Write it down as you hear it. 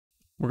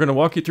We're going to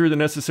walk you through the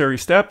necessary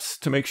steps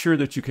to make sure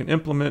that you can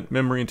implement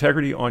memory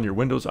integrity on your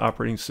Windows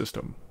operating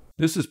system.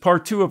 This is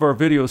part 2 of our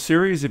video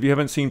series. If you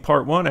haven't seen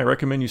part 1, I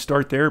recommend you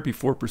start there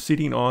before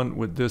proceeding on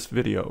with this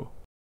video.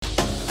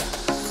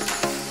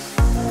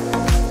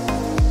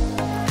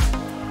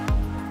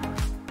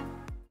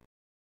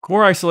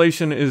 Core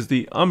isolation is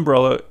the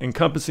umbrella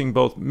encompassing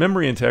both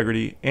memory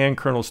integrity and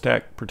kernel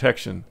stack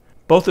protection.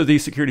 Both of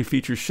these security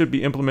features should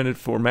be implemented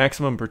for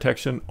maximum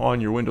protection on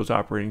your Windows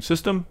operating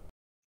system.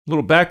 A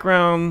little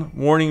background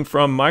warning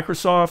from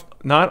Microsoft: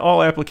 not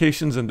all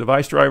applications and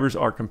device drivers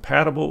are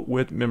compatible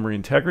with memory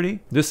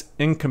integrity. This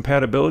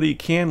incompatibility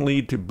can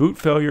lead to boot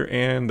failure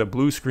and the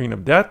blue screen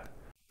of death.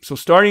 So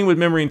starting with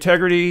memory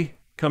integrity,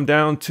 come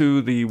down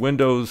to the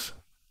Windows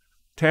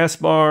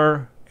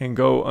taskbar and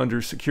go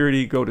under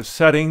Security, go to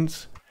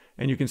Settings,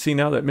 and you can see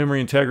now that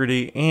memory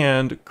integrity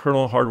and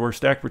kernel hardware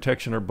stack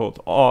protection are both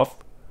off.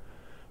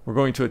 We're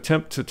going to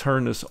attempt to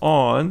turn this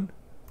on,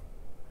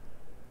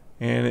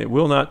 and it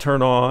will not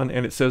turn on,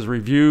 and it says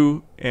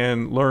review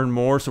and learn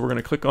more. So we're going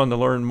to click on the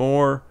learn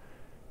more,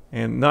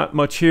 and not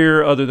much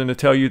here other than to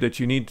tell you that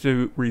you need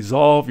to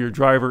resolve your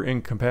driver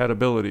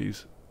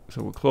incompatibilities.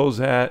 So we'll close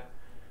that.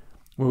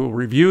 We'll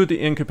review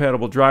the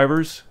incompatible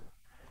drivers,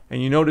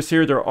 and you notice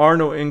here there are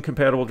no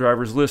incompatible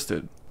drivers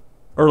listed.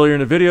 Earlier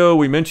in the video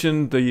we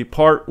mentioned the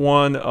part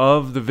 1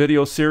 of the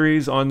video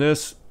series on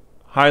this.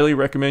 Highly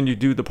recommend you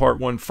do the part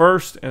 1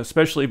 first, and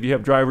especially if you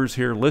have drivers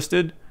here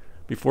listed,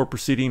 before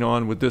proceeding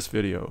on with this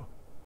video.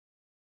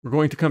 We're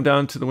going to come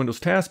down to the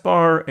Windows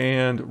taskbar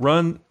and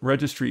run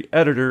Registry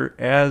Editor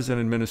as an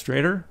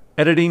administrator.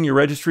 Editing your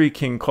registry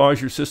can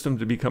cause your system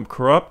to become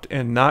corrupt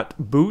and not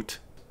boot.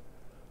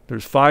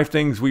 There's 5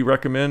 things we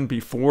recommend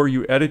before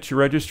you edit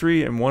your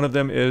registry, and one of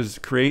them is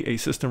create a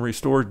system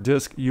restore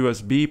disk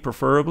USB,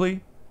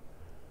 preferably.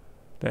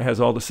 That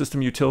has all the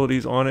system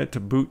utilities on it to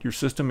boot your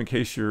system in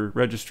case your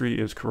registry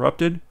is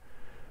corrupted.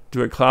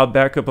 Do a cloud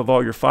backup of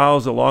all your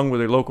files along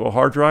with a local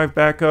hard drive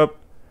backup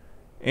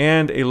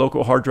and a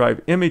local hard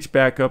drive image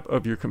backup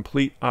of your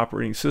complete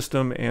operating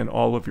system and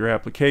all of your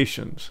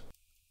applications.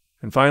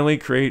 And finally,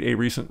 create a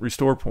recent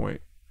restore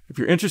point. If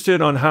you're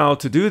interested on how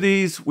to do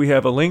these, we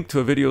have a link to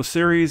a video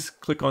series.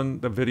 Click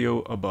on the video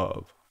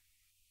above.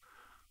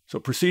 So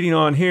proceeding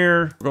on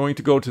here, we're going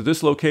to go to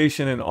this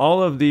location, and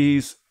all of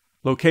these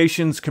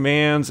locations,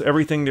 commands,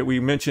 everything that we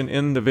mentioned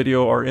in the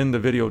video are in the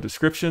video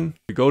description.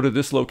 We go to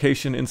this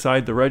location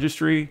inside the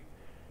registry,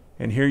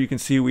 and here you can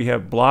see we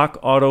have block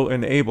auto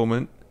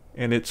enablement,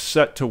 and it's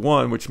set to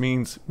 1, which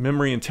means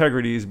memory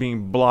integrity is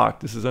being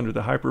blocked. This is under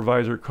the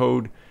Hypervisor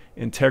code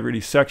integrity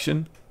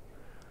section.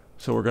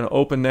 So we're going to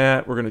open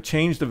that. We're going to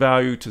change the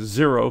value to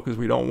 0 because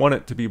we don't want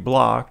it to be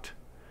blocked.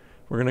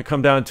 We're going to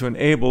come down to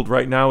enabled.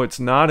 Right now it's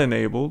not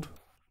enabled.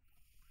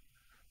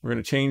 We're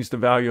going to change the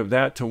value of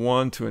that to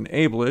 1 to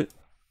enable it.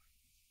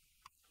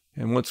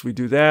 And once we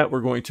do that,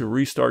 we're going to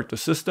restart the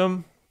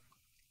system.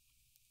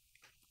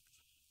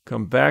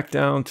 Come back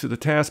down to the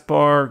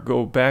taskbar,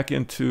 go back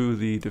into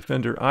the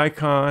Defender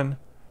icon,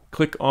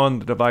 click on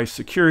the device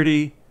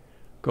security,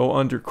 go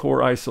under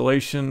core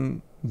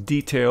isolation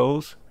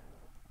details.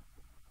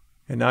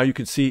 And now you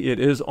can see it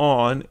is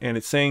on, and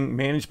it's saying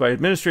managed by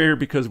administrator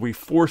because we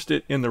forced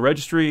it in the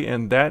registry,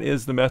 and that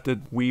is the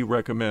method we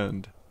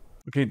recommend.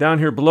 Okay, down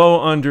here below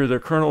under the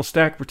kernel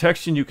stack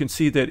protection, you can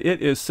see that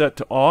it is set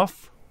to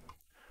off.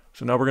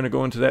 So now we're going to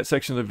go into that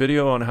section of the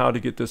video on how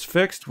to get this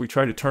fixed. We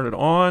try to turn it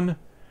on.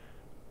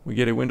 We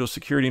get a Windows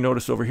security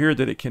notice over here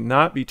that it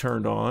cannot be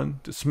turned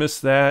on. Dismiss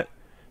that.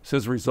 It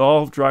says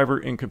resolve driver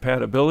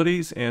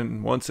incompatibilities,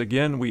 and once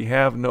again we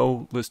have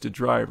no listed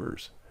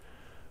drivers.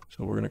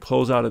 So we're going to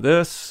close out of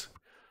this.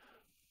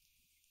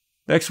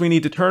 Next, we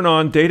need to turn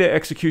on data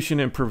execution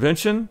and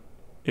prevention.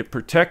 It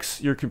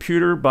protects your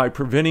computer by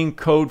preventing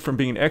code from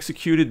being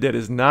executed that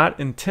is not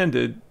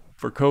intended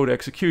for code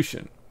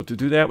execution. To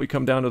do that, we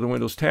come down to the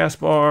Windows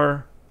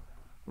taskbar,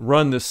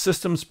 run the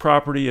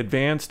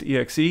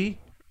SystemPropertiesAdvanced.exe,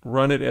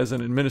 run it as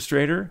an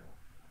administrator.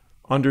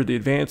 Under the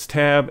Advanced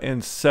tab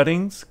and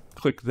Settings,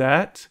 click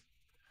that.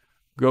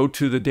 Go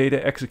to the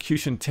Data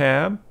Execution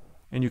tab,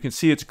 and you can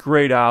see it's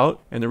grayed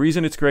out. And the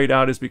reason it's grayed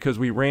out is because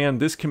we ran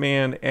this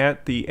command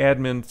at the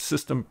admin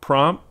system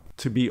prompt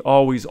to be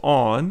always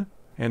on.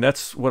 And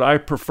that's what I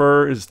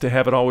prefer, is to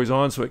have it always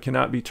on so it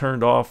cannot be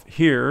turned off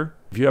here.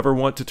 If you ever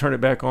want to turn it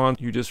back on,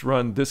 you just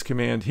run this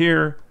command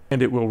here,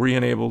 and it will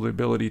re-enable the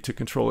ability to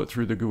control it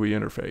through the GUI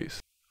interface.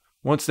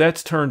 Once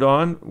that's turned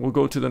on, we'll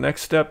go to the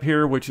next step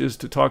here, which is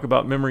to talk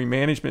about memory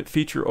management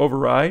feature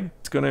override.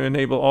 It's going to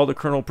enable all the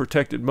kernel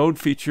protected mode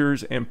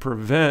features and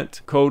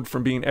prevent code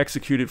from being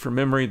executed from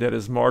memory that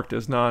is marked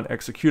as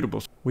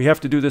non-executable. We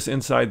have to do this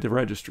inside the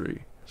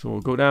registry. So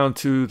we'll go down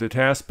to the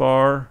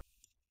taskbar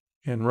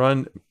and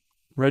run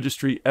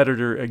Registry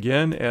Editor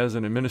again as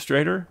an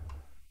administrator.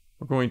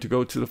 We're going to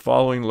go to the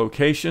following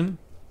location.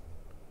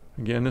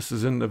 Again, this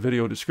is in the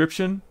video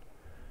description.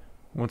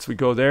 Once we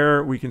go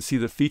there, we can see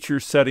the Feature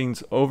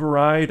Settings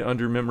Override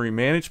under Memory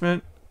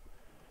Management,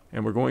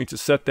 and we're going to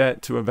set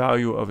that to a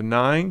value of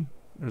 9.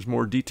 There's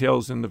more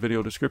details in the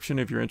video description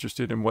if you're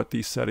interested in what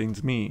these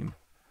settings mean.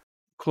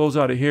 Close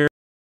out of here.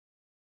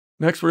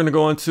 Next, we're going to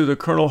go on to the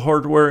kernel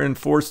hardware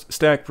enforced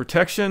stack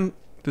protection.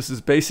 This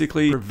is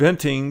basically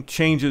preventing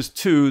changes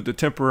to the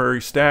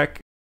temporary stack.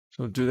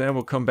 So to do that,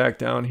 we'll come back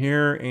down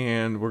here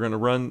and we're going to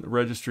run the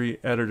registry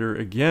editor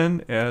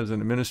again as an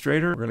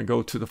administrator. We're going to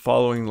go to the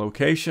following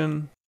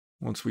location.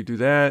 Once we do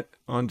that,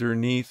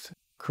 underneath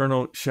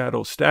kernel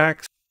shadow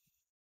stacks,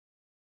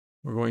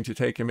 we're going to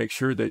take and make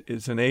sure that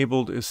it's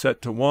enabled is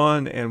set to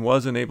 1 and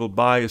was enabled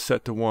by is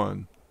set to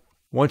 1.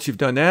 Once you've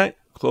done that,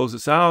 close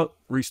this out,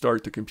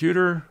 restart the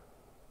computer,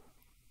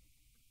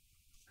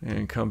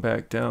 and come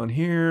back down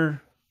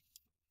here.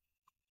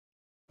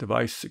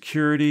 Device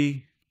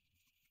security.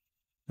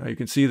 Now you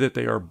can see that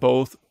they are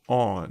both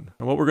on.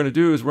 And what we're going to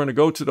do is we're going to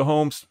go to the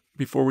homes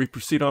before we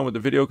proceed on with the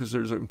video, because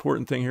there's an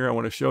important thing here I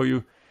want to show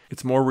you.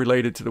 It's more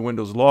related to the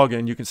Windows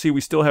login. You can see we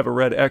still have a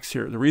red X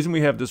here. The reason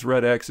we have this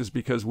red X is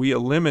because we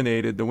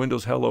eliminated the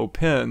Windows Hello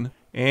pin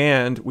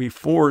and we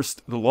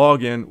forced the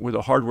login with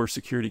a hardware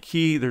security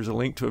key. There's a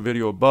link to a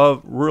video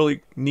above.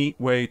 Really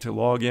neat way to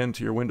log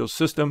into your Windows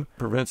system.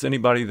 Prevents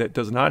anybody that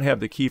does not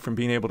have the key from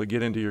being able to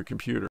get into your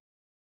computer.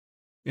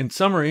 In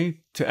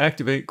summary, to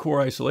activate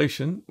core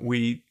isolation,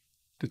 we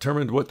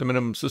determined what the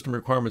minimum system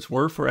requirements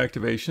were for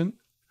activation,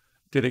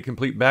 did a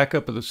complete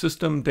backup of the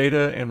system,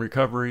 data, and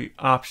recovery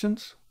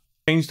options,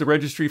 changed the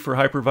registry for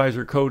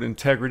hypervisor code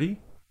integrity,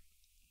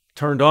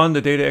 turned on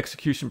the data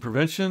execution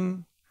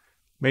prevention,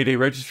 made a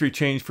registry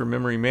change for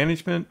memory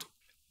management,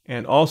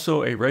 and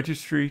also a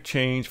registry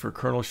change for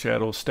kernel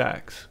shadow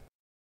stacks.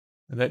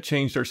 And that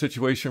changed our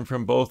situation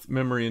from both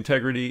memory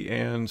integrity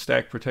and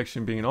stack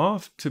protection being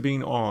off to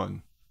being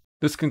on.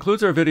 This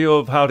concludes our video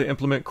of how to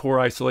implement core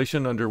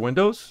isolation under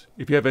Windows.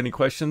 If you have any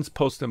questions,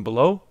 post them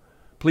below.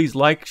 Please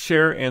like,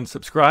 share, and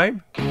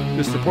subscribe.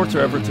 This supports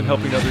our efforts in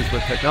helping others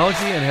with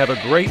technology, and have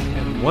a great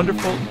and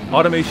wonderful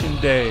automation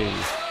day.